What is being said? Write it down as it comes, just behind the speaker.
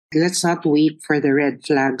let's not wait for the red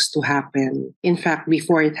flags to happen. In fact,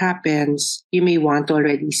 before it happens, you may want to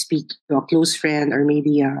already speak to a close friend or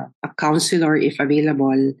maybe a counselor if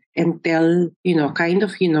available and tell,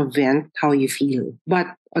 vent how you feel. But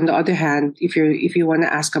on the other hand, if you want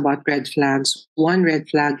to ask about red flags, one red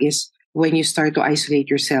flag is when you start to isolate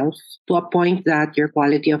yourself to a point that your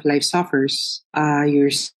quality of life suffers, your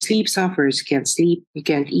sleep suffers, you can't sleep, you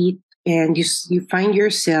can't eat, and you find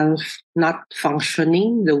yourself not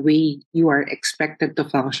functioning the way you are expected to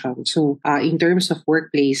function. So, in terms of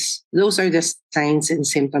workplace, those are the signs and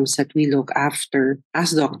symptoms that we look after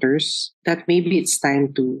as doctors that maybe it's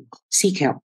time to seek help.